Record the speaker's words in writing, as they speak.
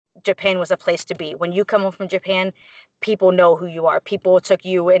Japan was a place to be. When you come home from Japan, people know who you are. People took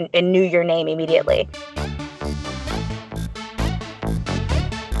you and knew your name immediately.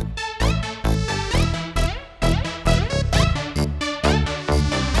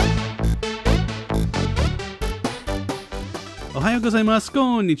 Ohayou gozaimasu,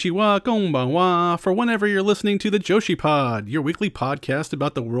 konnichiwa, konbanwa, for whenever you're listening to the Joshi Pod, your weekly podcast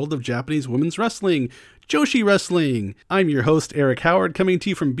about the world of Japanese women's wrestling, Joshi Wrestling. I'm your host, Eric Howard, coming to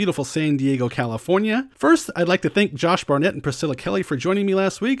you from beautiful San Diego, California. First, I'd like to thank Josh Barnett and Priscilla Kelly for joining me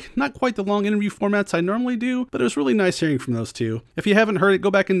last week. Not quite the long interview formats I normally do, but it was really nice hearing from those two. If you haven't heard it,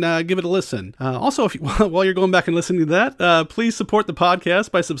 go back and give it a listen. Also, while you're going back and listening to that, please support the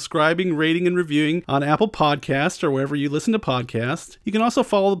podcast by subscribing, rating, and reviewing on Apple Podcasts or wherever you listen to podcasts. You can also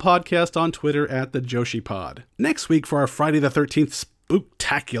follow the podcast on Twitter at the Joshi Pod. Next week for our Friday the 13th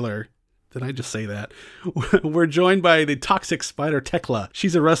Spooktacular. Did I just say that? We're joined by the Toxic Spider Tekla.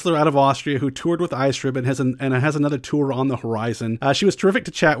 She's a wrestler out of Austria who toured with Ice Rib and has another tour on the horizon. She was terrific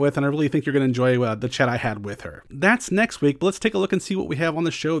to chat with, and I really think you're going to enjoy the chat I had with her. That's next week, but let's take a look and see what we have on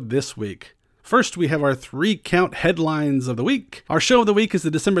the show this week. First, we have our 3-count headlines of the week. Our show of the week is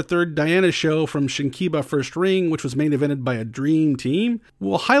the December 3rd Diana show from Shinkiba First Ring, which was main evented by a dream team.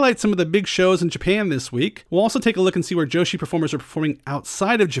 We'll highlight some of the big shows in Japan this week. We'll also take a look and see where Joshi performers are performing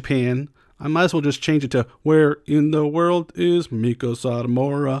outside of Japan. I might as well just change it to Where in the World is Miko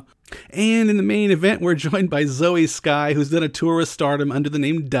Satomura? And in the main event, we're joined by Zoey Skye, who's done a tour with Stardom under the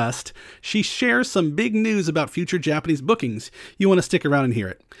name Dust. She shares some big news about future Japanese bookings. You want to stick around and hear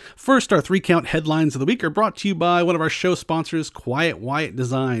it. First, our 3-count headlines of the week are brought to you by one of our show sponsors, Quiet Wyatt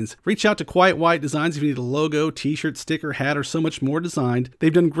Designs. Reach out to Quiet Wyatt Designs if you need a logo, t-shirt, sticker, hat, or so much more designed.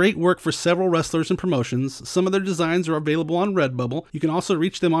 They've done great work for several wrestlers and promotions. Some of their designs are available on Redbubble. You can also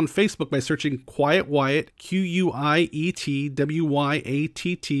reach them on Facebook by searching Quiet Wyatt, QUIETWYATT,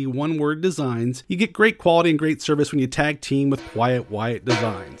 one-word designs. You get great quality and great service when you tag team with Quiet Wyatt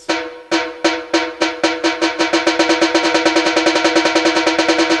Designs.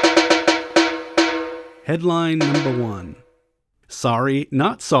 Headline number 1. Sorry,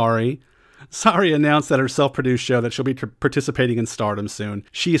 not sorry. Sari announced that her self-produced show that she'll be participating in Stardom soon.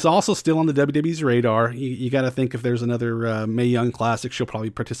 She's also still on the WWE's radar. You got to think if there's another Mae Young Classic, she'll probably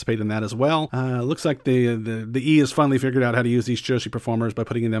participate in that as well. Looks like the E has finally figured out how to use these Joshi performers by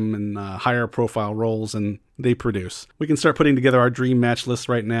putting them in higher profile roles, and they produce. We can start putting together our dream match list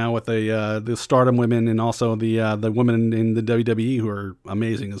right now with the Stardom women and also the women in the WWE who are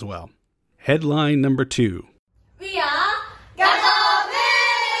amazing as well. Headline number 2. We are Gato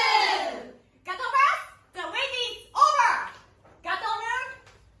Moon! Gato Press, the wait is over! Gato Moon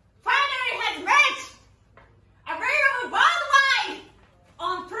finally has reached! Available worldwide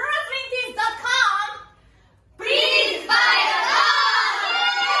on ProWrestlingTees.com! Please buy a lot!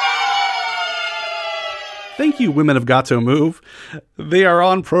 Thank you, women of Gato Move. They are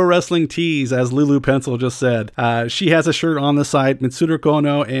on Pro Wrestling Tees, as Lulu Pencil just said. She has a shirt on the site, Mitsuru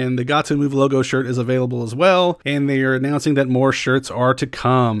Kono, and the Gato Move logo shirt is available as well. And they are announcing that more shirts are to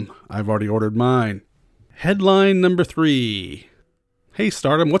come. I've already ordered mine. Headline number 3. Hey,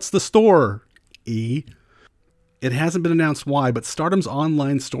 Stardom, what's the store? E. It hasn't been announced why, but Stardom's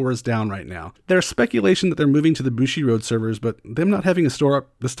online store is down right now. There's speculation that they're moving to the Bushi Road servers, but them not having a store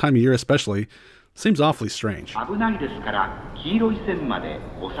up this time of year especially seems awfully strange. 危ないですから黄色い線まで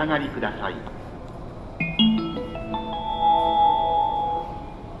お下がりください。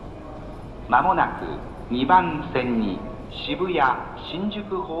まもなく2番線に The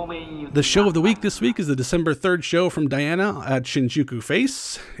show of the week this week is the December 3rd show from Diana at Shinjuku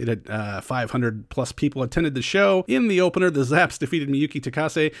Face. It had 500 plus people attended the show. In the opener, the Zaps defeated Miyuki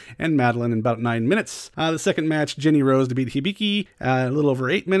Takase and Madeline in about 9 minutes. The second match, Jenny Rose defeated Hibiki, a little over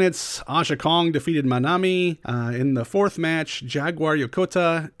 8 minutes. Asha Kong defeated Manami. In the fourth match, Jaguar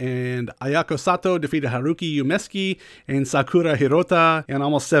Yokota and Ayako Sato defeated Haruki Umeski and Sakura Hirota in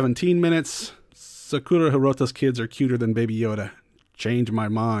almost 17 minutes. Sakura Hirota's kids are cuter than Baby Yoda. Change my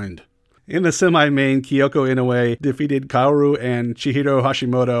mind. In the semi-main, Kyoko Inoue defeated Kaoru and Chihiro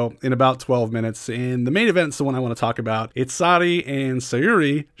Hashimoto in about 12 minutes. And the main event's the one I want to talk about. It's Sari and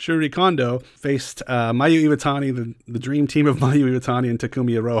Sayuri, Shuri Kondo, faced Mayu Iwatani, the dream team of Mayu Iwatani and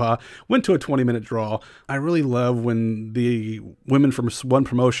Takumi Iroha. Went to a 20-minute draw. I really love when the women from one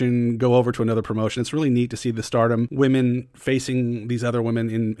promotion go over to another promotion. It's really neat to see the Stardom women facing these other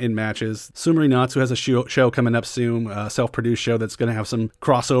women in matches. Sumari Natsu has a show coming up soon, a self-produced show that's going to have some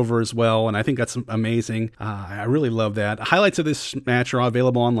crossover as well. And I think that's amazing. I really love that. Highlights of this match are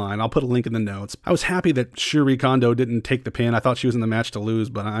available online. I'll put a link in the notes. I was happy that Shuri Kondo didn't take the pin. I thought she was in the match to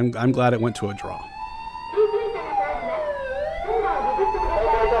lose, but I'm glad it went to a draw.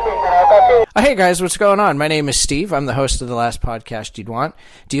 Hey guys, what's going on? My name is Steve. I'm the host of The Last Podcast You'd Want.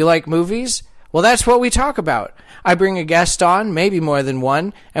 Do you like movies? Well, that's what we talk about. I bring a guest on, maybe more than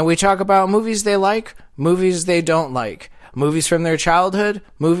one, and we talk about movies they like, movies they don't like, movies from their childhood,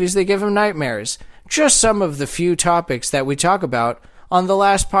 movies that give them nightmares. Just some of the few topics that we talk about on The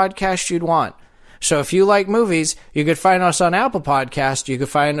Last Podcast You'd Want. So if you like movies, you could find us on Apple Podcast, you could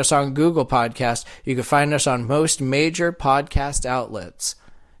find us on Google Podcast, you could find us on most major podcast outlets.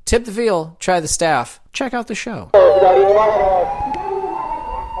 Tip the veal, try the staff, check out the show.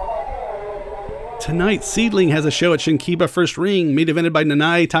 Tonight, Seedling has a show at Shinkiba First Ring, main evented by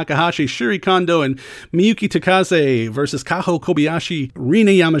Nanae Takahashi, Shuri Kondo, and Miyuki Takase versus Kaho Kobayashi,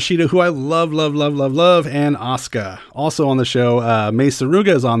 Rina Yamashita, who I love, and Asuka. Also on the show, Mei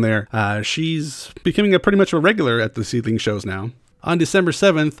Saruga is on there. She's becoming pretty much a regular at the Seedling shows now. On December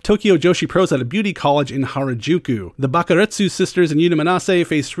 7th, Tokyo Joshi Pros at a beauty college in Harajuku. The Bakaretsu sisters and Yuna Manase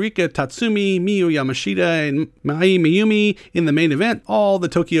face Rika Tatsumi, Miyu Yamashita, and Mai Mayumi in the main event. All the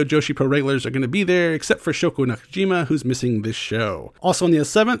Tokyo Joshi Pro regulars are going to be there, except for Shoko Nakajima, who's missing this show. Also on the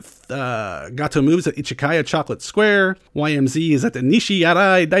 7th, Gato moves at Ichikaya Chocolate Square. YMZ is at the Nishi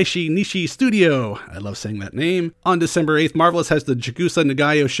Yarai Daishi Nishi Studio. I love saying that name. On December 8th, Marvelous has the Jagusa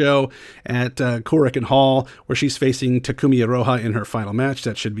Nagayo show at Korakuen Hall, where she's facing Takumi Iroha in her final match.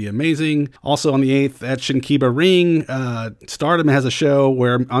 That should be amazing. Also on the 8th at Shinkiba Ring, Stardom has a show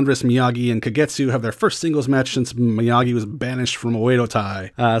where Andres Miyagi and Kagetsu have their first singles match since Miyagi was banished from Oedo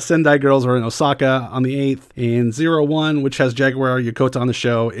Tai. Sendai Girls are in Osaka on the 8th, and 01, which has Jaguar Yokota on the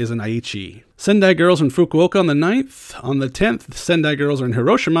show, is in Aichi. Sendai Girls are in Fukuoka on the 9th. On the 10th, Sendai Girls are in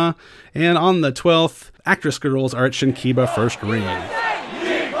Hiroshima. And on the 12th, Actress Girls are at Shinkiba First Ring.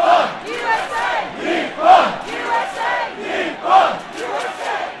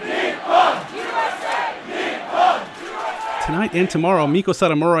 Tonight and tomorrow, Miko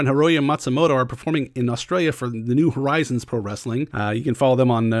Satomura and Hiroya Matsumoto are performing in Australia for the New Horizons Pro Wrestling. You can follow them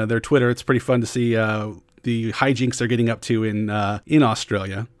on their Twitter. It's pretty fun to see the hijinks they're getting up to in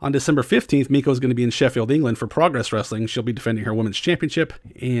Australia. On December 15th, Miko's going to be in Sheffield, England for Progress Wrestling. She'll be defending her women's championship.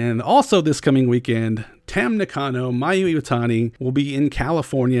 And also this coming weekend, Tam Nakano, Mayu Iwatani will be in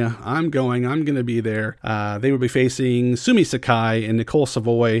California. I'm going to be there. They will be facing Sumi Sakai and Nicole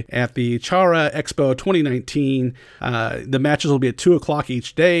Savoy at the Chara Expo 2019. The matches will be at 2 o'clock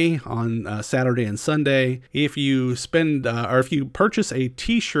each day on Saturday and Sunday. If you if you purchase a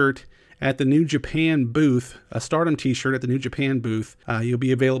t-shirt at the New Japan booth, a Stardom t-shirt at the New Japan booth, you'll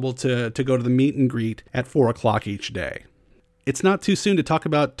be available to go to the meet and greet at 4 o'clock each day. It's not too soon to talk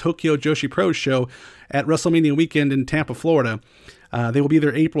about Tokyo Joshi Pro's show at Wrestlemania weekend in Tampa, Florida. They will be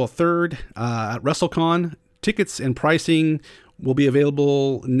there April 3rd at WrestleCon. Tickets and pricing will be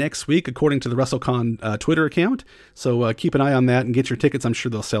available next week, according to the WrestleCon Twitter account. So keep an eye on that and get your tickets. I'm sure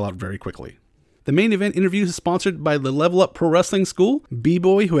they'll sell out very quickly. The main event interview is sponsored by the Level Up Pro Wrestling School.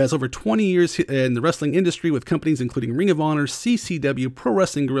 B-Boy, who has over 20 years in the wrestling industry with companies including Ring of Honor, CCW, Pro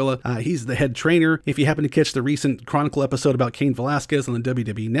Wrestling Guerrilla. He's the head trainer. If you happen to catch the recent Chronicle episode about Cain Velasquez on the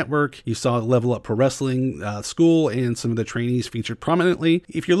WWE Network, you saw Level Up Pro Wrestling School and some of the trainees featured prominently.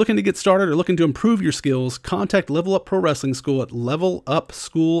 If you're looking to get started or looking to improve your skills, contact Level Up Pro Wrestling School at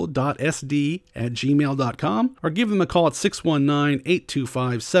levelupschool.sd@gmail.com or give them a call at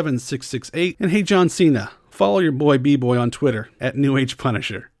 619-825-7668. And hey, John Cena, follow your boy B-Boy on Twitter at New Age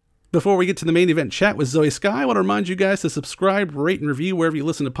Punisher. Before we get to the main event chat with Zoey Skye, I want to remind you guys to subscribe, rate, and review wherever you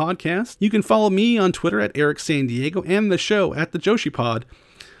listen to podcasts. You can follow me on Twitter at Eric San Diego and the show at the Joshi Pod.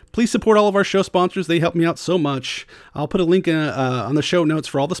 Please support all of our show sponsors. They help me out so much. I'll put a link on the show notes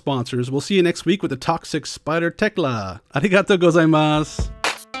for all the sponsors. We'll see you next week with the Toxic Spider Tekla. Arigatou gozaimasu.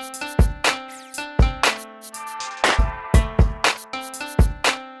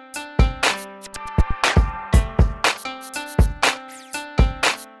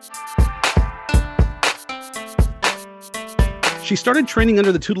 She started training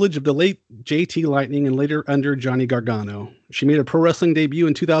under the tutelage of the late JT Lightning and later under Johnny Gargano. She made a pro wrestling debut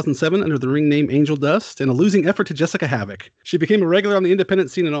in 2007 under the ring name Angel Dust in a losing effort to Jessica Havoc. She became a regular on the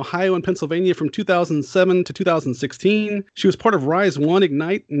independent scene in Ohio and Pennsylvania from 2007 to 2016. She was part of Rise 1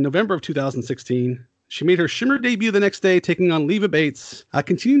 Ignite in November of 2016. She made her Shimmer debut the next day, taking on Leva Bates.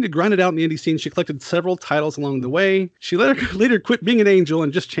 Continuing to grind it out in the indie scene, she collected several titles along the way. She later quit being an angel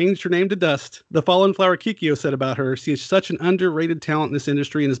and just changed her name to Dust. The Fallen Flower Kikyo said about her, "She is such an underrated talent in this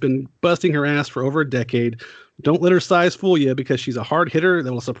industry and has been busting her ass for over a decade. Don't let her size fool you because she's a hard hitter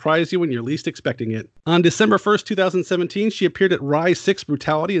that will surprise you when you're least expecting it." On December 1st, 2017, she appeared at Rise 6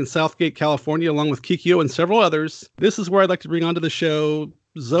 Brutality in Southgate, California, along with Kikyo and several others. This is where I'd like to bring onto the show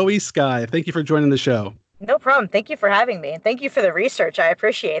Zoey Skye. Thank you for joining the show. No problem. Thank you for having me, and thank you for the research. I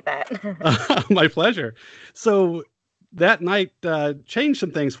appreciate that. My pleasure. So that night changed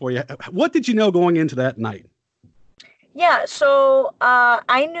some things for you. What did you know going into that night? Yeah, so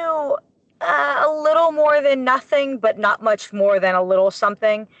I knew a little more than nothing, but not much more than a little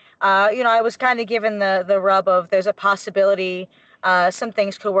something. I was kind of given the rub of there's a possibility some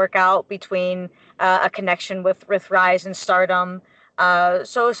things could work out between a connection with Rise and Stardom.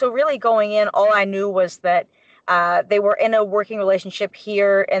 So really going in, all I knew was that they were in a working relationship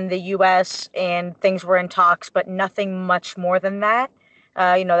here in the U.S. and things were in talks, but nothing much more than that.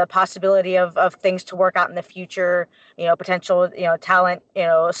 The possibility of things to work out in the future, potential, talent,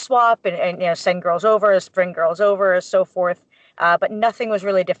 swap and send girls over, bring girls over, so forth. But nothing was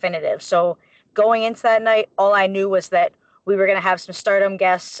really definitive. So going into that night, all I knew was that we were going to have some Stardom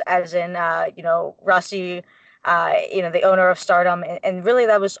guests, as in, Rossi, the owner of Stardom. And really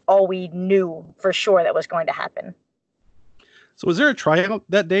that was all we knew for sure that was going to happen. So was there a tryout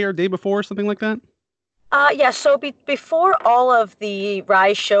that day or day before or something like that? Yeah, so before all of the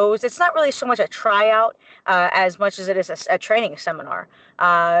Rise shows, it's not really so much a tryout as much as it is a training seminar.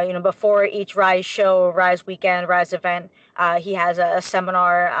 Before each Rise show, Rise weekend, Rise event, he has a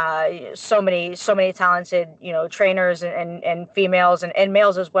seminar. So many talented, trainers and females and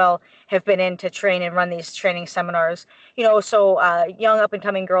males as well have been in to train and run these training seminars. So young up and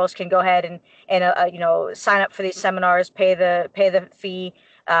coming girls can go ahead and sign up for these seminars, pay the fee.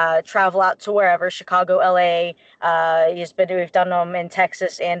 Travel out to wherever, Chicago, LA. We've done them in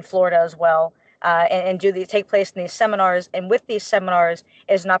Texas and Florida as well. And take place in these seminars. And with these seminars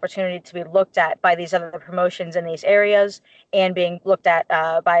is an opportunity to be looked at by these other promotions in these areas and being looked at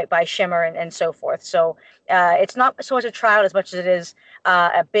by Shimmer and so forth. So it's not so much a tryout as much as it is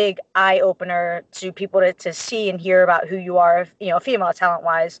a big eye opener to people to see and hear about who you are, female talent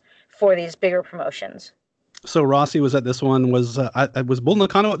wise, for these bigger promotions. So Rossi was at this one. Was Bull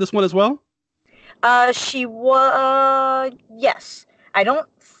Nakano at this one as well? She was, yes. I don't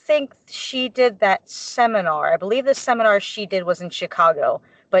think she did that seminar. I believe the seminar she did was in Chicago,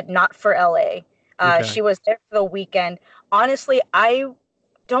 but not for LA. Okay. She was there for the weekend. Honestly, I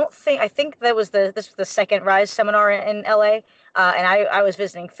think this was the second Rise seminar in LA. And I was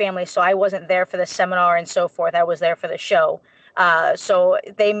visiting family, so I wasn't there for the seminar and so forth. I was there for the show. So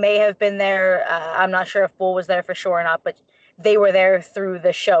they may have been there. I'm not sure if Bull was there for sure or not, but they were there through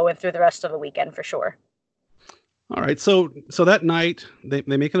the show and through the rest of the weekend for sure. All right. So that night they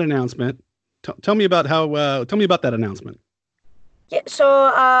make an announcement. Tell me about that announcement. Yeah,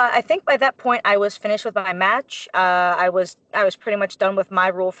 so I think by that point I was finished with my match. I was pretty much done with my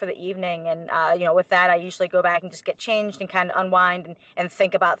role for the evening, and with that I usually go back and just get changed and kind of unwind and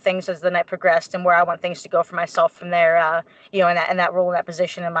think about things as the night progressed and where I want things to go for myself from there. In that role, in that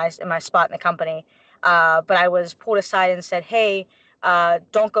position, in my spot in the company. But I was pulled aside and said, "Hey,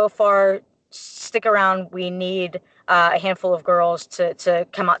 don't go far. Stick around. We need a handful of girls to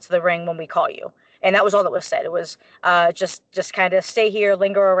come out to the ring when we call you." And that was all that was said. It was just kind of stay here,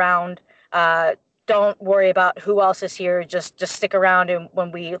 linger around. Don't worry about who else is here. Just stick around, and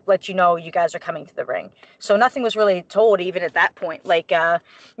when we let you know, you guys are coming to the ring. So nothing was really told even at that point. Like,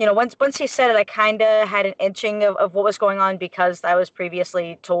 once he said it, I kind of had an inching of what was going on because I was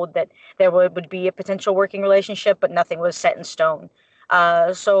previously told that there would be a potential working relationship, but nothing was set in stone.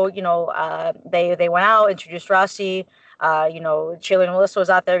 So they went out, introduced Rossi. Cheerleader Melissa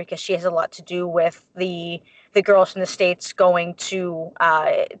was out there because she has a lot to do with the girls from the States going to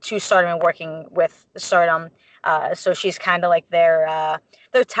Stardom and working with Stardom. So she's kind of like their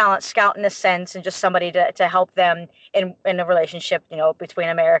talent scout in a sense, and just somebody to help them in a relationship, between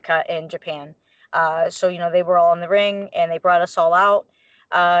America and Japan. So they were all in the ring and they brought us all out,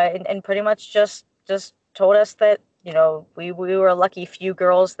 and pretty much just told us that we were a lucky few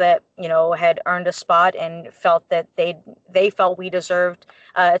girls that had earned a spot and felt that they felt we deserved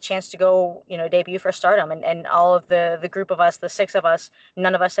a chance to go debut for Stardom, and all of the group of us, the six of us,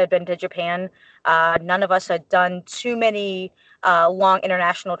 none of us had been to Japan. None of us had done too many long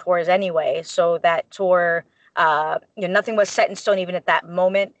international tours anyway, so that tour, nothing was set in stone even at that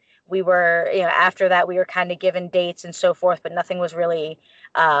moment. We were, after that we were kind of given dates and so forth, but nothing was really,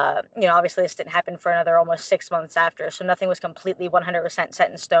 obviously this didn't happen for another almost 6 months after. So nothing was completely 100% set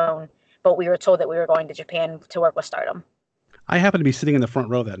in stone, but we were told that we were going to Japan to work with Stardom. I happened to be sitting in the front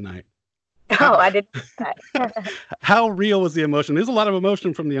row that night. Oh, I didn't know that. How real was the emotion? There's a lot of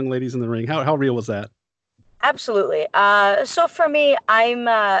emotion from the young ladies in the ring. How real was that? Absolutely. So for me, I'm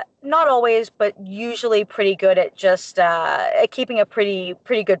not always, but usually pretty good at just at keeping a pretty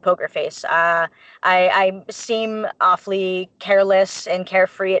good poker face. I seem awfully careless and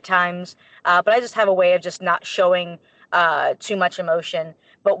carefree at times, but I just have a way of just not showing too much emotion.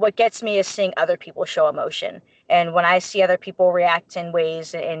 But what gets me is seeing other people show emotion. And when I see other people react in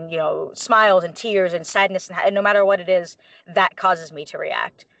ways and, smiles and tears and sadness, and no matter what it is, that causes me to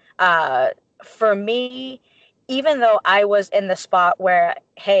react. For me, even though I was in the spot where,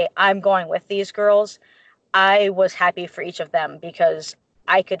 hey, I'm going with these girls, I was happy for each of them because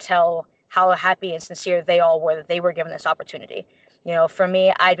I could tell how happy and sincere they all were that they were given this opportunity. For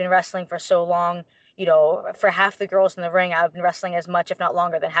me, I'd been wrestling for so long. For half the girls in the ring, I've been wrestling as much, if not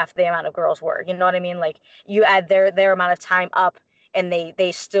longer, than half the amount of girls were. You know what I mean? Like, you add their amount of time up, and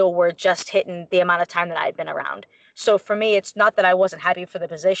they still were just hitting the amount of time that I'd been around. So for me, it's not that I wasn't happy for the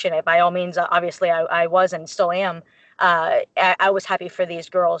position. By all means, obviously, I was and still am. I was happy for these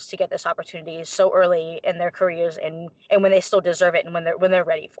girls to get this opportunity so early in their careers, and when they still deserve it, and when they're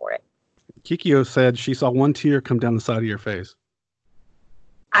ready for it. Kikyo said she saw one tear come down the side of your face.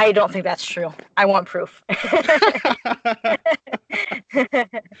 I don't think that's true. I want proof.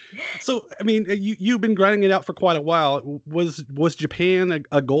 So, I mean, you've been grinding it out for quite a while. Was Japan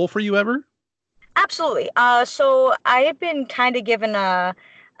a goal for you ever? Absolutely. So I had been kind of given a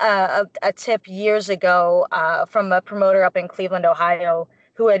tip years ago from a promoter up in Cleveland, Ohio,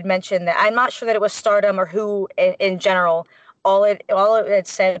 who had mentioned that, I'm not sure that it was Stardom or who in general. All it had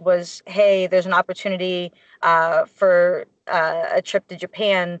said was, hey, there's an opportunity for a trip to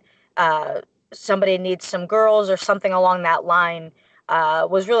Japan. Somebody needs some girls or something along that line,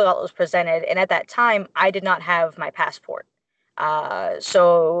 was really all that was presented. And at that time, I did not have my passport.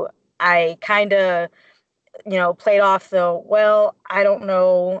 So I kind of, played off well, I don't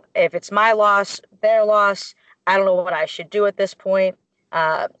know if it's my loss, their loss. I don't know what I should do at this point.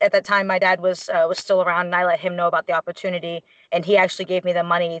 At that time, my dad was still around, and I let him know about the opportunity, and he actually gave me the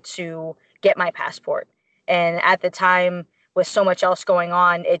money to get my passport. And at the time, with so much else going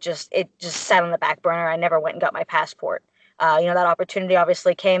on, it just sat on the back burner. I never went and got my passport. That opportunity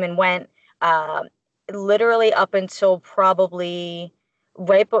obviously came and went. Literally up until probably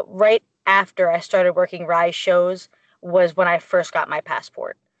right after I started working Rise shows was when I first got my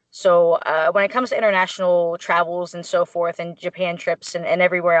passport. So when it comes to international travels and so forth, and Japan trips and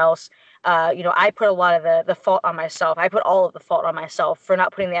everywhere else, I put a lot of the fault on myself. I put all of the fault on myself for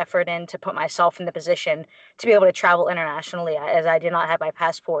not putting the effort in to put myself in the position to be able to travel internationally, as I did not have my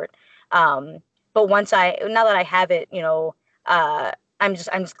passport. But now that I have it, I'm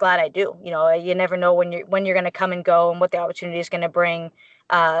just glad I do. You never know when you're going to come and go and what the opportunity is going to bring.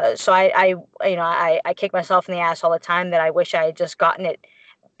 So I kick myself in the ass all the time that I wish I had just gotten it,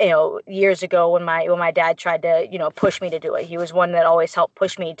 years ago when my dad tried to, push me to do it. He was one that always helped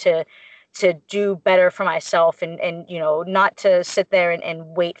push me to do better for myself and not to sit there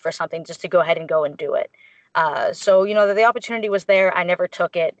and wait for something, just to go ahead and go and do it. So, the opportunity was there. I never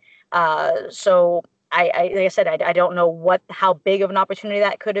took it. So like I said, I don't know how big of an opportunity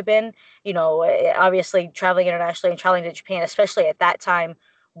that could have been. Obviously traveling internationally and traveling to Japan, especially at that time,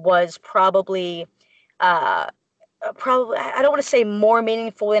 was probably I don't want to say more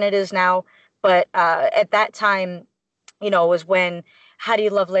meaningful than it is now, but at that time, was when Hattie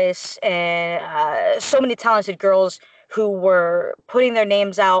Lovelace and so many talented girls who were putting their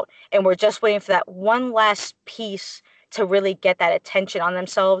names out and were just waiting for that one last piece to really get that attention on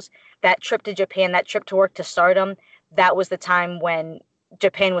themselves. That trip to Japan, that trip to work to Stardom, that was the time when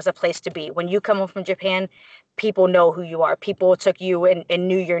Japan was a place to be. When you come home from Japan, people know who you are. People took you and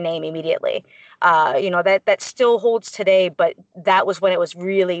knew your name immediately. That still holds today, but that was when it was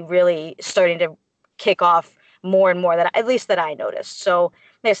really, really starting to kick off more and more, that I noticed. So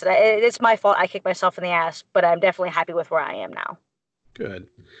like I said, it's my fault. I kicked myself in the ass, but I'm definitely happy with where I am now. Good.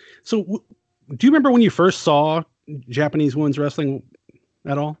 So do you remember when you first saw Japanese women's wrestling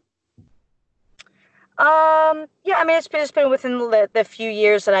at all? Yeah, I mean, it's been within the few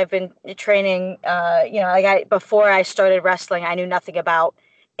years that I've been training. Before I started wrestling, I knew nothing about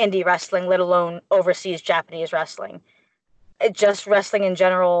indie wrestling, let alone overseas Japanese wrestling. Just wrestling in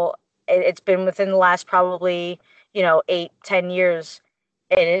general, it's been within the last probably, 8-10 years.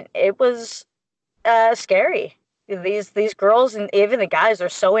 And it was scary. These girls and even the guys are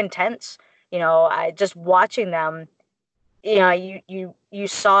so intense. I just watching them, you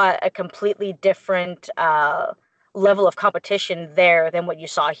saw a completely different level of competition there than what you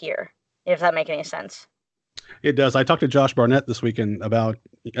saw here, if that makes any sense. It does. I talked to Josh Barnett this weekend about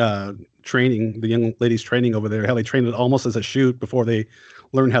training, the young ladies training over there, how they trained it almost as a shoot before they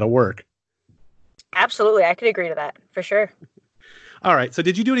learned how to work. Absolutely. I could agree to that for sure. All right. So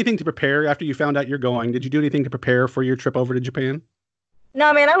did you do anything to prepare after you found out you're going? Did you do anything to prepare for your trip over to Japan?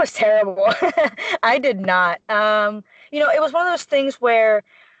 No, man, I was terrible. I did not. It was one of those things where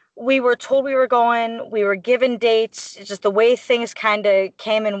we were told we were going, we were given dates. It's just the way things kind of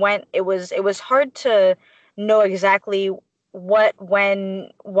came and went. It was hard to know exactly what, when,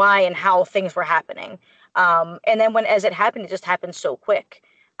 why, and how things were happening. And then as it happened, it just happened so quick.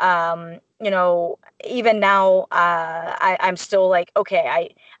 Even now, I'm still like,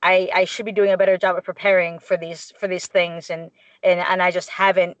 okay, I should be doing a better job of preparing for these things, and I just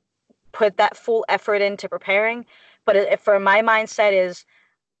haven't put that full effort into preparing. But for my mindset is,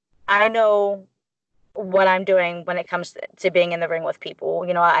 I know what I'm doing when it comes to being in the ring with people.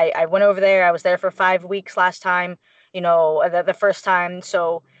 I went over there. I was there for 5 weeks last time, the first time.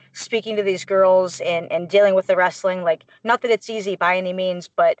 So speaking to these girls and dealing with the wrestling, like, not that it's easy by any means,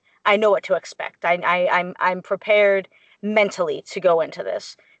 but I know what to expect. I'm prepared mentally to go into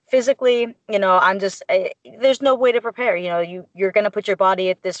this. Physically, there's no way to prepare. You're going to put your body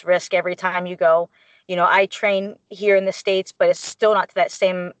at this risk every time you go. I train here in the States, but it's still not to that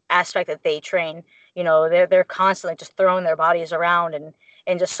same aspect that they train. They're constantly just throwing their bodies around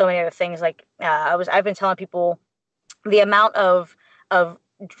and just so many other things. Like, I've been telling people the amount of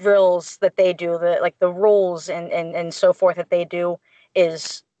drills that they do, the rolls and so forth that they do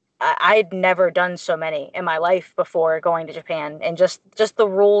is, I'd never done so many in my life before going to Japan, and just the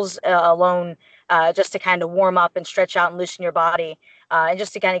rules alone, just to kind of warm up and stretch out and loosen your body, and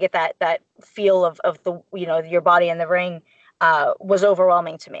just to kind of get that feel of the your body in the ring, was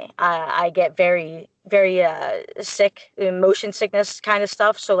overwhelming to me. I get very very sick, motion sickness kind of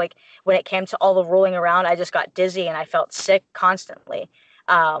stuff. So like when it came to all the rolling around, I just got dizzy and I felt sick constantly.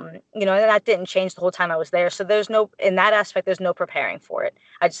 And that didn't change the whole time I was there. So in that aspect, there's no preparing for it.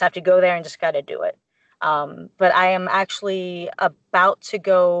 I just have to go there and just got to do it. But I am actually about to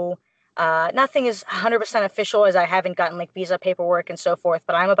go. Nothing is 100% official, as I haven't gotten like visa paperwork and so forth,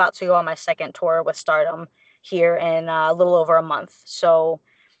 but I'm about to go on my second tour with Stardom here in a little over a month. So,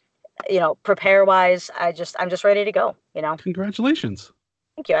 prepare wise, I'm just ready to go, Congratulations.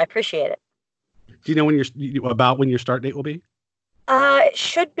 Thank you. I appreciate it. Do you know when your start date will be? It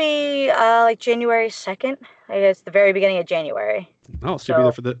should be like January 2nd. I guess the very beginning of January. Oh, so you'll be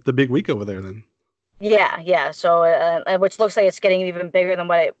there for the big week over there then. Yeah. So, which looks like it's getting even bigger than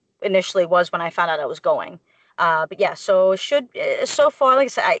what it initially was when I found out I was going. But yeah, so so far, like I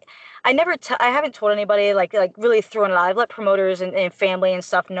said, I haven't told anybody like really thrown it out. I've let promoters and family and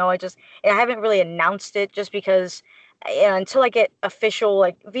stuff know. I haven't really announced it just because until I get official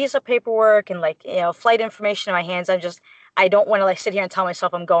like visa paperwork and like flight information in my hands, I don't want to like sit here and tell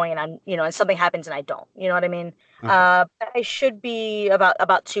myself I'm going and I'm and something happens and I don't. You know what I mean? Okay. I should be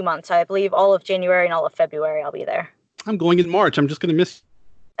about 2 months. I believe all of January and all of February I'll be there. I'm going in March. I'm just going to miss.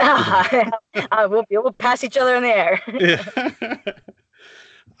 We'll pass each other in the air. Yeah.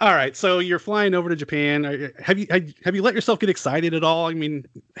 All right. So you're flying over to Japan. Have you let yourself get excited at all? I mean,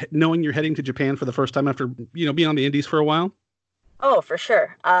 knowing you're heading to Japan for the first time after being on the Indies for a while. Oh, for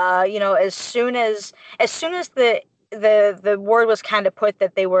sure. As soon as the word was kind of put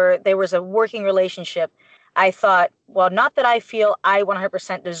that there was a working relationship, I thought, well, not that I feel I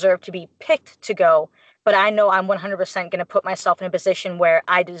 100% deserve to be picked to go, but I know I'm 100% going to put myself in a position where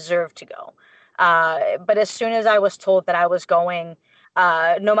I deserve to go. But as soon as I was told that I was going,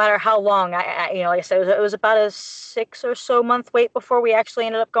 no matter how long, like I said, it was about a 6 or so month wait before we actually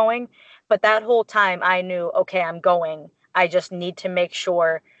ended up going. But that whole time I knew, okay, I'm going. I just need to make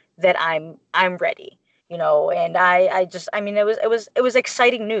sure that I'm ready. And it was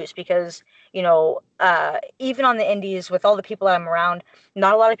exciting news because, even on the indies with all the people that I'm around,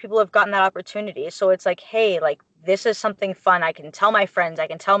 not a lot of people have gotten that opportunity. So it's like, hey, like, this is something fun. I can tell my friends, I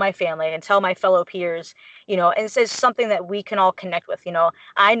can tell my family, I can tell my fellow peers, and it's just something that we can all connect with.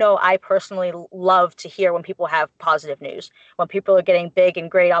 I know I personally love to hear when people have positive news, when people are getting big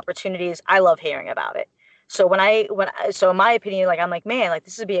and great opportunities. I love hearing about it. So so in my opinion, like, I'm like, man, like,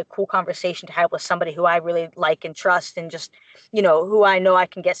 this would be a cool conversation to have with somebody who I really like and trust and just, who I know I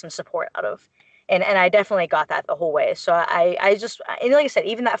can get some support out of. And I definitely got that the whole way. So and like I said,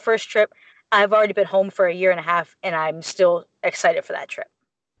 even that first trip, I've already been home for a year and a half and I'm still excited for that trip.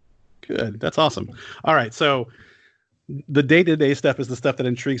 Good. That's awesome. All right. So the day-to-day stuff is the stuff that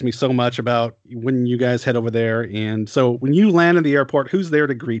intrigues me so much about when you guys head over there. And so when you land in the airport, who's there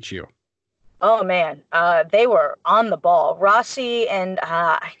to greet you? Oh man, they were on the ball. Rossi and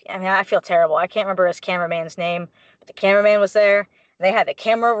I feel terrible. I can't remember his cameraman's name, but the cameraman was there. They had the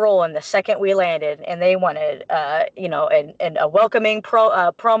camera rolling the second we landed, and they wanted, a welcoming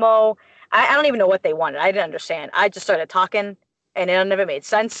promo. I don't even know what they wanted. I didn't understand. I just started talking, and it never made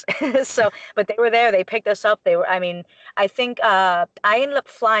sense. But they were there. They picked us up. I think I ended up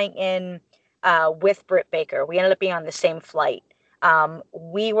flying in with Britt Baker. We ended up being on the same flight.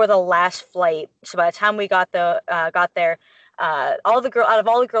 We were the last flight. So by the time we got there, out of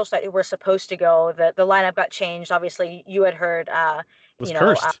all the girls that were supposed to go, the lineup got changed. Obviously, you had heard, It was you know,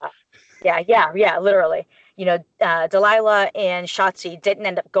 cursed. yeah, literally. Delilah and Shotzi didn't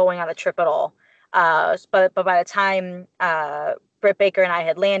end up going on the trip at all. But by the time Britt Baker and I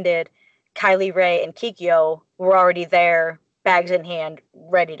had landed, Kylie Ray and Kikyo were already there, bags in hand,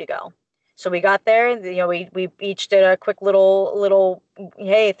 ready to go. So we got there. We each did a quick little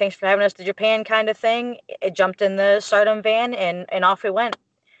hey, thanks for having us to Japan kind of thing. It jumped in the Stardom van and off we went.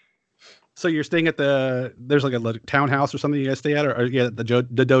 So you're staying at there's like a townhouse or something you guys stay at, or yeah, the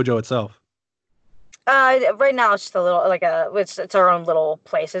dojo itself? Right now it's just a little it's our own little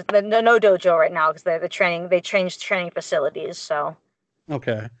place. It's no dojo right now because they changed training facilities. So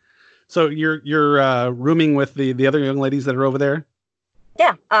Okay, so you're rooming with the other young ladies that are over there.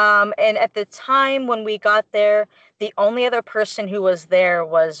 yeah. And at the time when we got there, the only other person who was there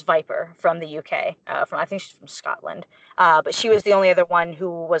was Viper from the UK. I think she's from Scotland. But she was the only other one who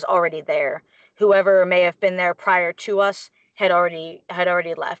was already there. Whoever may have been there prior to us had already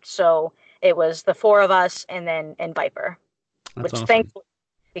left. So it was the four of us and Viper, That's which awesome. thankfully,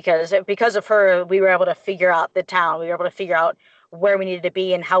 because of her, we were able to figure out the town. We were able to figure out where we needed to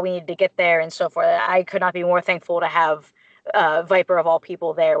be and how we needed to get there and so forth. I could not be more thankful to have Viper of all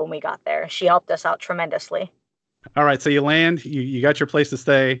people there when we got there. She helped us out tremendously. All right, so you land, you got your place to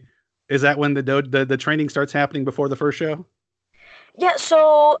stay. Is that when the training starts happening before the first show? Yeah,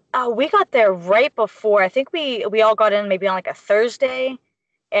 so we got there right before. I think we all got in maybe on like a Thursday,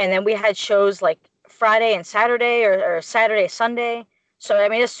 and then we had shows like Friday and Saturday or Saturday, Sunday. So I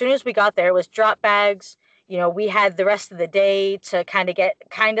mean, as soon as we got there, it was drop bags. We had the rest of the day to get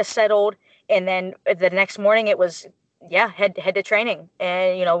settled, and then the next morning it was head to training,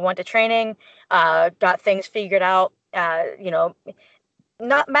 and went to training, got things figured out.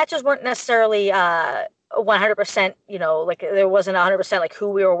 Not matches weren't necessarily 100%, like there wasn't 100% like who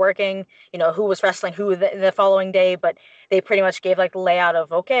we were working, who was wrestling who the following day, but they pretty much gave like the layout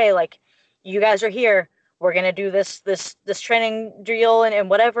of, okay, like you guys are here, we're going to do this training drill and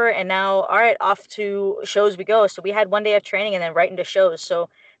whatever, and now all right, off to shows we go. So we had one day of training and then right into shows, so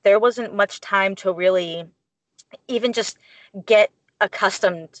there wasn't much time to really even just get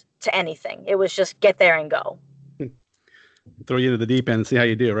accustomed to anything. It was just get there and go. Throw you into the deep end and see how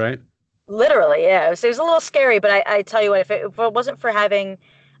you do, right? Literally, yeah. It was a little scary, but I tell you what, if it wasn't for having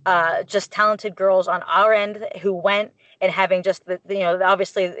just talented girls on our end who went and having just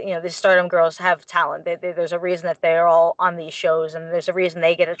obviously, the Stardom girls have talent. There's a reason that they're all on these shows, and there's a reason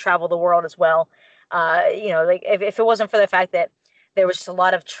they get to travel the world as well. Like if it wasn't for the fact that there was just a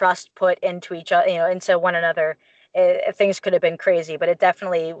lot of trust put into each other, into one another, things could have been crazy. But it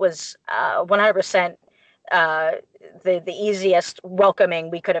definitely was 100% the easiest welcoming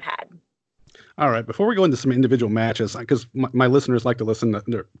we could have had. All right, before we go into some individual matches, because my listeners like to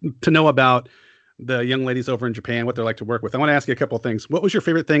listen to know about the young ladies over in Japan, what they're like to work with, I want to ask you a couple of things. What was your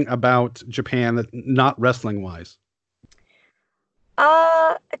favorite thing about Japan, that not wrestling wise?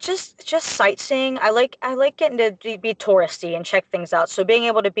 Just sightseeing. I like getting to be touristy and check things out. So being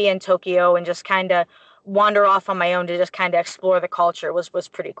able to be in Tokyo and just kind of wander off on my own to just kind of explore the culture was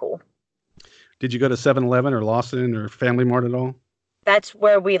pretty cool. Did you go to 7-Eleven or Lawson or Family Mart at all? That's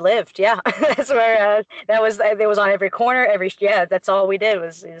where we lived. Yeah, that's where it was on every corner. That's all we did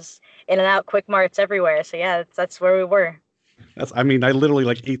was in and out quick marts everywhere. So yeah, that's where we were. I literally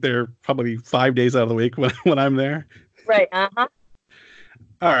like eat there probably 5 days out of the week when I'm there. Right. Uh-huh.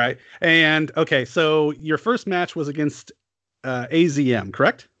 All right. And okay, so your first match was against AZM,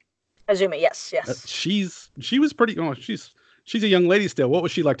 correct? Azumi, yes. She was pretty. Oh, she's a young lady still. What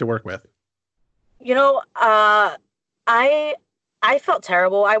was she like to work with? I felt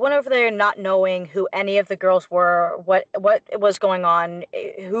terrible. I went over there not knowing who any of the girls were, what was going on,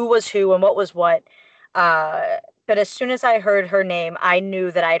 who was who, and what was what. But as soon as I heard her name, I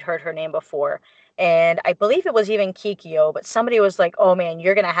knew that I'd heard her name before. And I believe it was even Kikyo, but somebody was like, oh man,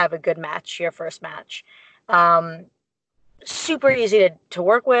 you're going to have a good match, your first match. Super easy to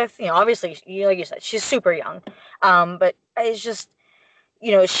work with. Obviously, like you said, she's super young. But it's just,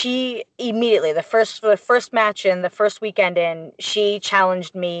 she immediately, the first match in, the first weekend in, she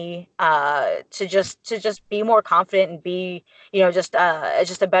challenged me to just be more confident and be, just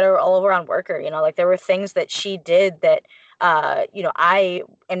a better all-around worker. Like there were things that she did that, I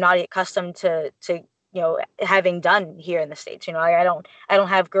am not accustomed to having done here in the States. I don't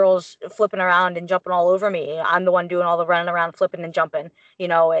have girls flipping around and jumping all over me. I'm the one doing all the running around, flipping and jumping,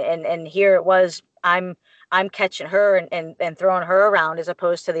 and here it was, I'm catching her and throwing her around as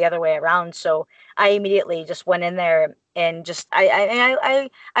opposed to the other way around. So I immediately just went in there and just I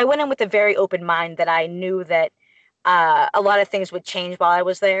went in with a very open mind, that I knew that a lot of things would change while I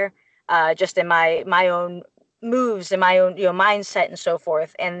was there, just in my own moves and my own mindset and so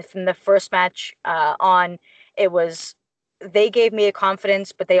forth. And from the first match on, it was, they gave me a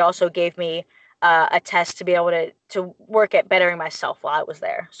confidence, but they also gave me a test to be able to work at bettering myself while I was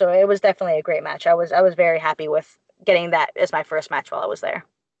there. So it was definitely a great match. I was very happy with getting that as my first match while I was there.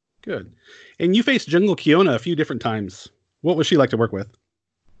 Good. And you faced Jungle Kiona a few different times. What was she like to work with?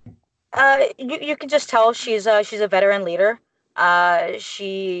 You can just tell she's a veteran leader.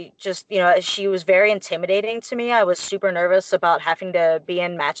 She just, she was very intimidating to me. I was super nervous about having to be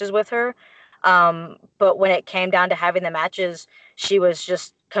in matches with her. But when it came down to having the matches, she was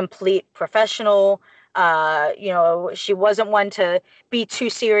just complete professional. She wasn't one to be too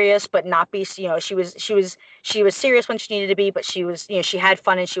serious, but not be, she was serious when she needed to be, but she was, she had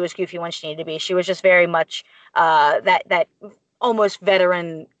fun and she was goofy when she needed to be. She was just very much, that almost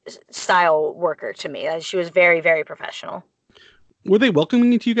veteran style worker to me. She was very, very professional. Were they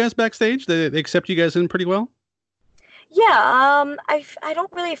welcoming to you guys backstage? They accept you guys in pretty well? Yeah, I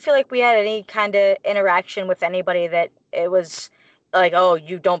don't really feel like we had any kind of interaction with anybody that it was like, oh,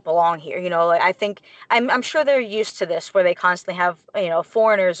 you don't belong here. Like, I think I'm sure they're used to this, where they constantly have,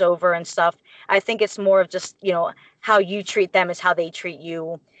 foreigners over and stuff. I think it's more of just, how you treat them is how they treat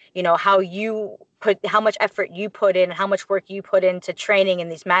you. How much effort you put in, how much work you put into training in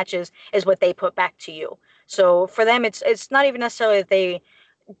these matches is what they put back to you. So for them, it's not even necessarily that they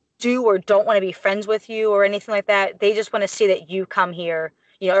do or don't want to be friends with you or anything like that. They just want to see that you come here,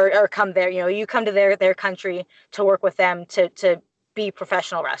 or come there, you come to their country to work with them to be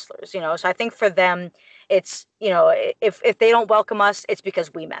professional wrestlers, So I think for them, it's, if they don't welcome us, it's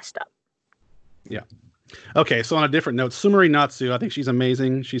because we messed up. Yeah. Okay, so on a different note, Sumari Natsu, I think she's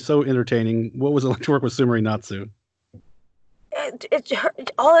amazing. She's so entertaining. What was it like to work with Sumari Natsu?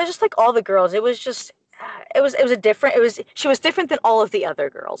 Just like all the girls, it was just, she was different than all of the other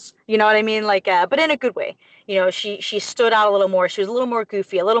girls. You know what I mean? Like, but in a good way. She stood out a little more. She was a little more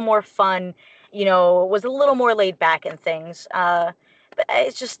goofy, a little more fun, was a little more laid back and things. But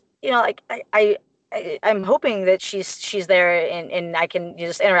it's just, like I'm hoping that she's there and I can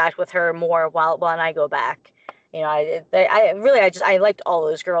just interact with her more while I go back. I liked all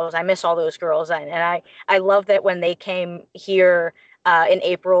those girls. I miss all those girls, and I love that when they came here in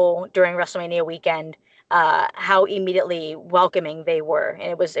April during WrestleMania weekend, how immediately welcoming they were,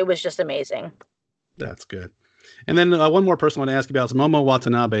 and it was just amazing. That's good. And then one more person I want to ask you about is Momo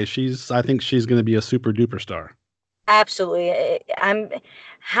Watanabe. I think she's going to be a super duper star. Absolutely.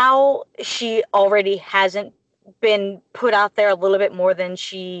 How she already hasn't been put out there a little bit more than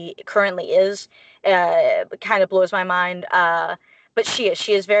she currently is, kind of blows my mind. But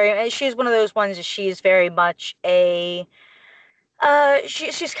she's one of those ones that she's very much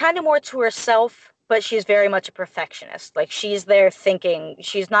she's kind of more to herself, but she's very much a perfectionist. Like, she's there thinking.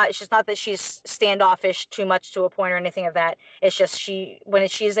 She's not that she's standoffish too much to a point or anything of that. It's just when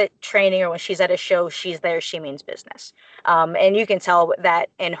she's at training or when she's at a show, she's there. She means business. And you can tell that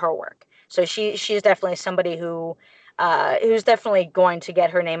in her work. So she's definitely somebody who's definitely going to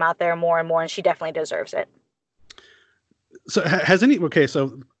get her name out there more and more, and she definitely deserves it. So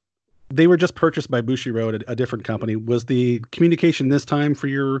so they were just purchased by Bushiroad, a different company. Was the communication this time for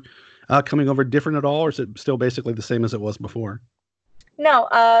your coming over different at all, or is it still basically the same as it was before? No,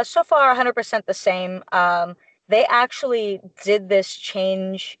 so far 100% the same. They actually did this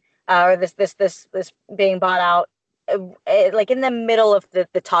change, or this being bought out, like in the middle of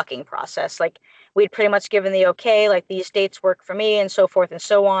the talking process. Like, we'd pretty much given the okay, like, these dates work for me and so forth and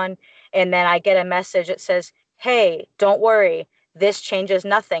so on. And then I get a message that says, hey, don't worry, this changes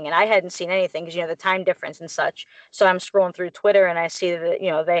nothing. And I hadn't seen anything because, the time difference and such. So I'm scrolling through Twitter and I see that,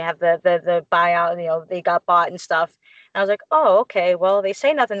 they have the buyout, they got bought and stuff. And I was like, oh, okay, well, they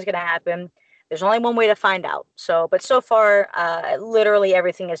say nothing's going to happen. There's only one way to find out. But so far, literally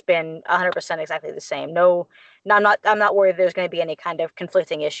everything has been 100% exactly the same. No, I'm not worried there's going to be any kind of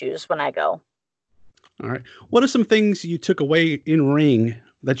conflicting issues when I go. All right. What are some things you took away in ring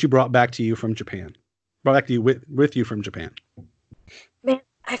that you brought back to you from Japan? Brought back to you with you from Japan? Man,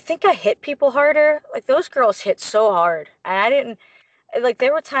 I think I hit people harder. Like, those girls hit so hard. And I didn't, like,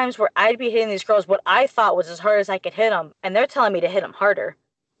 there were times where I'd be hitting these girls what I thought was as hard as I could hit them, and they're telling me to hit them harder.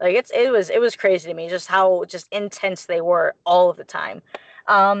 Like, it was crazy to me just how just intense they were all of the time.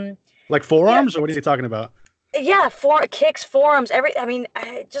 Like forearms, or what are you talking about? Yeah, kicks, forearms,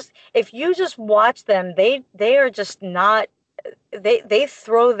 if you just watch them, they are just not. They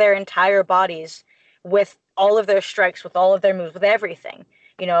throw their entire bodies with all of their strikes, with all of their moves, with everything.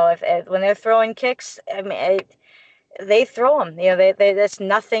 If when they're throwing kicks, they throw them. That's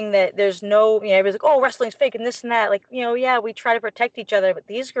nothing that there's no. Everybody's like, oh, wrestling's fake and this and that. Like, yeah, we try to protect each other, but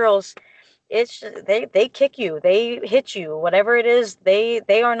these girls, it's just, they kick you, they hit you, whatever it is,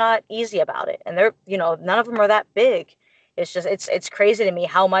 they are not easy about it, and they're none of them are that big. It's crazy to me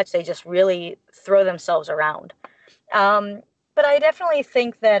how much they just really throw themselves around. But I definitely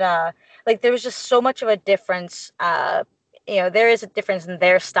think that like there was just so much of a difference. There is a difference in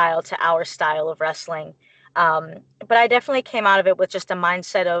their style to our style of wrestling. But I definitely came out of it with just a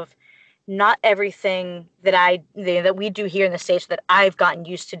mindset of not everything that we do here in the States that I've gotten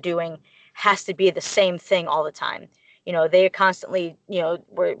used to doing has to be the same thing all the time. They are constantly,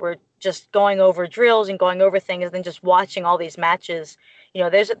 we're just going over drills and going over things and then just watching all these matches.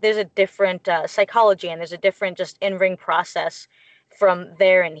 There's a different psychology, and there's a different just in-ring process from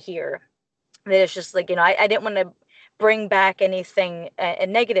there and here. There's just like, I didn't want to bring back anything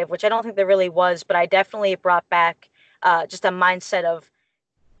negative, which I don't think there really was, but I definitely brought back just a mindset of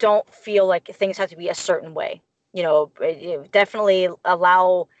don't feel like things have to be a certain way. Definitely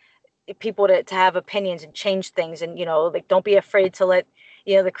allow people to have opinions and change things, and like don't be afraid to let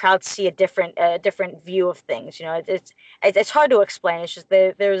the crowd see a different view of things. It's hard to explain. It's just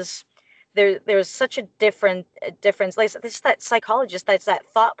there's such a difference. Like this, that psychologist, that's that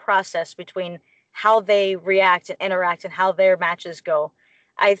thought process between how they react and interact and how their matches go.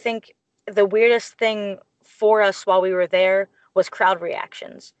 I think the weirdest thing for us while we were there was crowd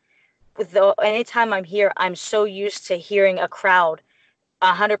reactions. Anytime I'm here, I'm so used to hearing a crowd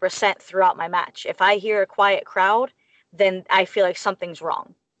 100% throughout my match. If I hear a quiet crowd, then I feel like something's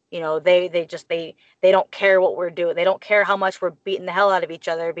wrong. They don't care what we're doing. They don't care how much we're beating the hell out of each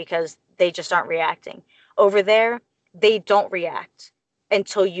other because they just aren't reacting. Over there, they don't react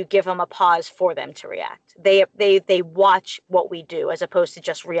until you give them a pause for them to react. They watch what we do as opposed to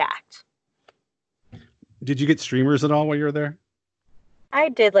just react. Did you get streamers at all while you were there? I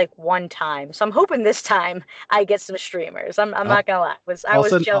did like one time, so I'm hoping this time I get some streamers. I'm not gonna lie.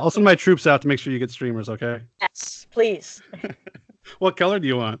 I'll send my troops out to make sure you get streamers. Okay. Yes, please. What color do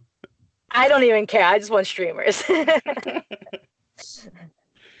you want? I don't even care. I just want streamers.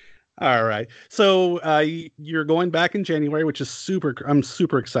 All right. So you're going back in January, which is I'm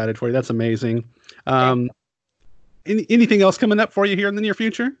super excited for you. That's amazing. Anything else coming up for you here in the near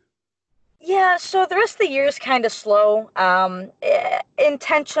future? Yeah, so the rest of the year is kind of slow,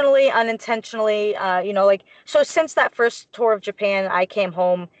 intentionally, unintentionally, so since that first tour of Japan, I came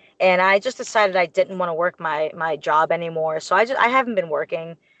home and I just decided I didn't want to work my job anymore. So I haven't been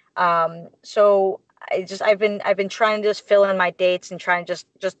working. So I've been trying to just fill in my dates and try and just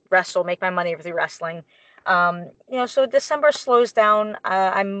wrestle, make my money through wrestling. So December slows down.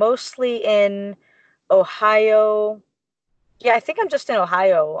 I'm mostly in Ohio. Yeah, I think I'm just in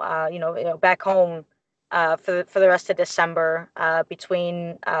Ohio, back home for the rest of December,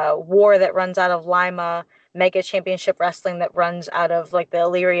 between War that runs out of Lima, Mega Championship Wrestling that runs out of like the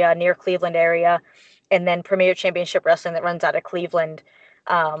Elyria near Cleveland area, and then Premier Championship Wrestling that runs out of Cleveland.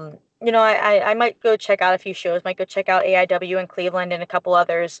 I might go check out a few shows, might go check out AIW in Cleveland and a couple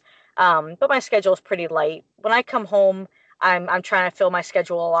others, but my schedule is pretty light. When I come home, I'm trying to fill my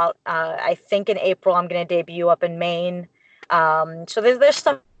schedule out. I think in April I'm going to debut up in Maine. So there's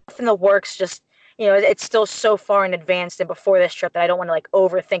stuff in the works, just, it's still so far in advance and before this trip that I don't want to like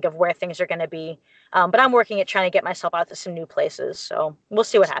overthink of where things are going to be. But I'm working at trying to get myself out to some new places. So we'll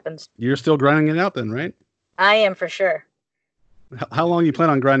see what happens. You're still grinding it out then, right? I am, for sure. How long you plan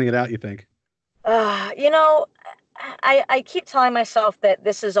on grinding it out, you think? I keep telling myself that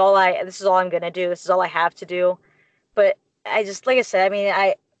this is all I'm going to do. This is all I have to do. But I just, like I said, I mean,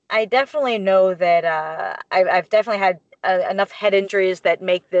 I definitely know that I've definitely had enough head injuries that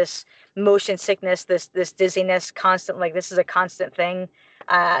make this motion sickness, this dizziness constant. Like, this is a constant thing.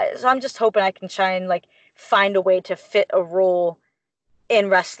 So I'm just hoping I can try and like find a way to fit a role in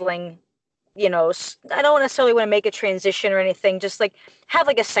wrestling. I don't necessarily want to make a transition or anything, just like have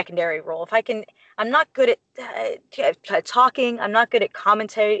like a secondary role. If I can, I'm not good at talking. I'm not good at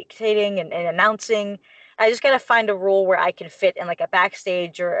commentating and announcing. I just got to find a role where I can fit in like a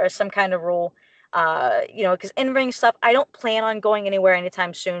backstage or some kind of role. Because in-ring stuff, I don't plan on going anywhere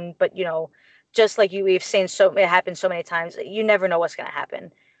anytime soon, but just like we've seen it happen so many times, you never know what's going to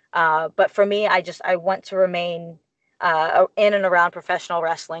happen. But for me, I want to remain in and around professional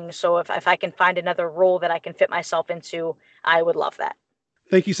wrestling. So if I can find another role that I can fit myself into, I would love that.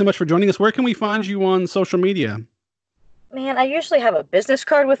 Thank you so much for joining us. Where can we find you on social media? Man, I usually have a business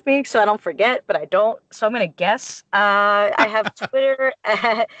card with me so I don't forget, but I don't. So I'm going to guess. I have Twitter.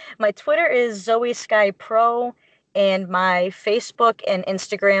 My Twitter is Zoey Skye Pro, and my Facebook and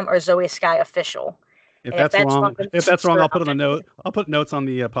Instagram are Zoey Skye Official. If that's wrong, I'll put on a note. I'll put notes on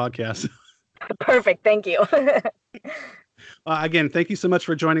the podcast. Perfect. Thank you. Again, thank you so much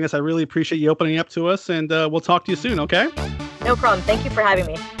for joining us. I really appreciate you opening up to us, and we'll talk to you soon, okay? No problem. Thank you for having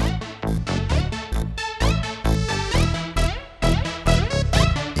me.